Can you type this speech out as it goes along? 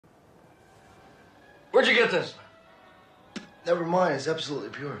Where'd you get this? Never mind, it's absolutely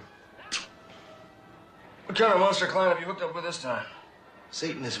pure. What kind of monster client have you hooked up with this time?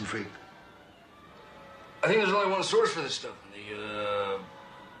 Satanism freak. I think there's only one source for this stuff. The,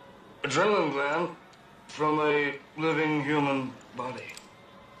 adrenaline gland from a living human body.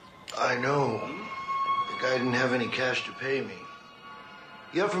 I know. The guy didn't have any cash to pay me.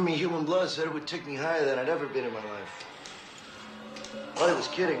 He offered me human blood, said it would take me higher than I'd ever been in my life. Well, he was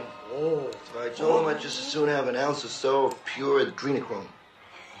kidding. So I told him I'd just as soon have an ounce or so of pure adrenochrome.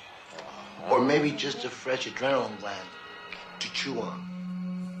 Or maybe just a fresh adrenaline gland to chew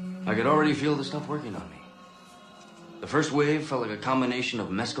on. I could already feel the stuff working on me. The first wave felt like a combination of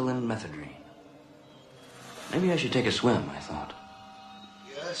mescaline and methadone. Maybe I should take a swim, I thought.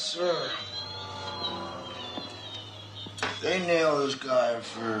 Yes, sir. They nailed this guy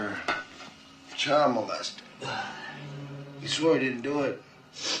for child molesting. He swore he didn't do it.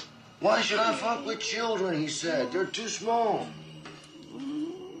 Why should I fuck with children, he said. They're too small.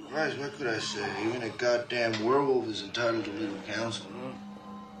 Christ, what could I say? Even a goddamn werewolf is entitled to legal counsel.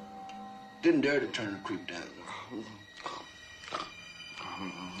 Didn't dare to turn the creep down.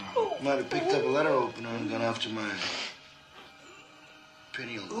 Might have picked up a letter opener and gone after my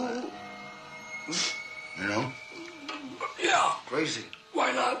pineal gland. You know? Yeah. Crazy.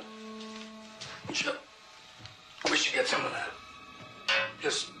 Why not? Sure. We should get some of that.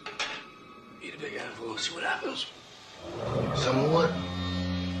 Just eat a big handful and see what happens. Some of what?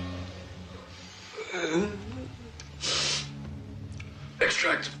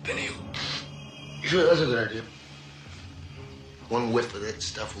 Extract of pineal. Sure, that's a good idea. One whiff of that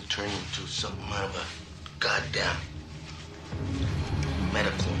stuff will turn you into something out of a goddamn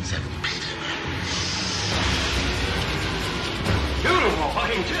medical encyclopedia. Beautiful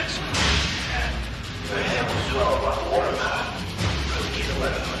fucking tits. The heck was all about watermelon. I'll get a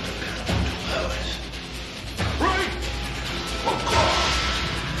letter on the pen in 2 hours. Right. One call.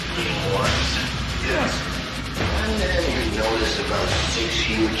 Bleeding worms. Yes. And then you notice about 6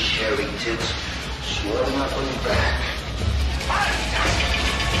 huge cherry tits swirling up on your back.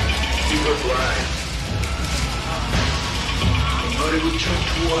 You were blind. But it would turn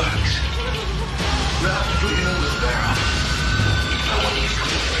to works. Not put you in the barrel. And when you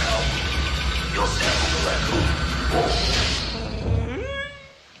scream for help, you'll sample the record.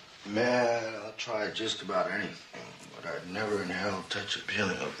 Man, I'll try just about anything, but I'd never in hell touch a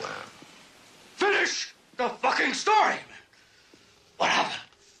peeling of gland. Finish the fucking story. What happened?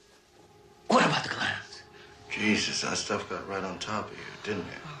 What about the glands? Jesus, that stuff got right on top of you, didn't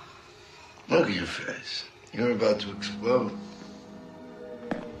it? Look at your face. You're about to explode.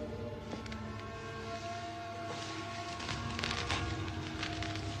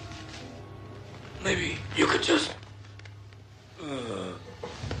 Maybe you could just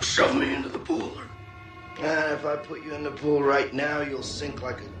shove me into the pool. And if I put you in the pool right now, you'll sink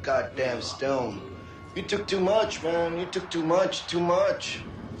like a goddamn stone. You took too much, man. You took too much, too much.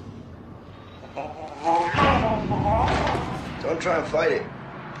 Don't try and fight it.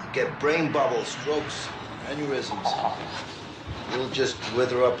 You get brain bubbles, strokes, aneurysms. You'll just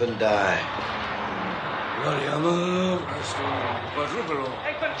wither up and die. And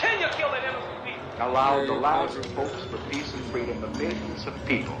continue killing innocent people. Allow the last hopes for peace and freedom of millions of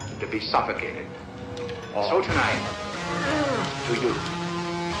people to be suffocated. So tonight, to you,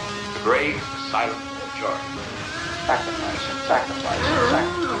 the brave, silent majority. Sacrifice, sacrifice,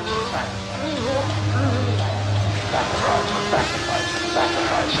 sacrifice, sacrifice. Sacrifice, sacrifice,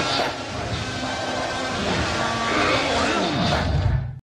 sacrifice, sacrifice.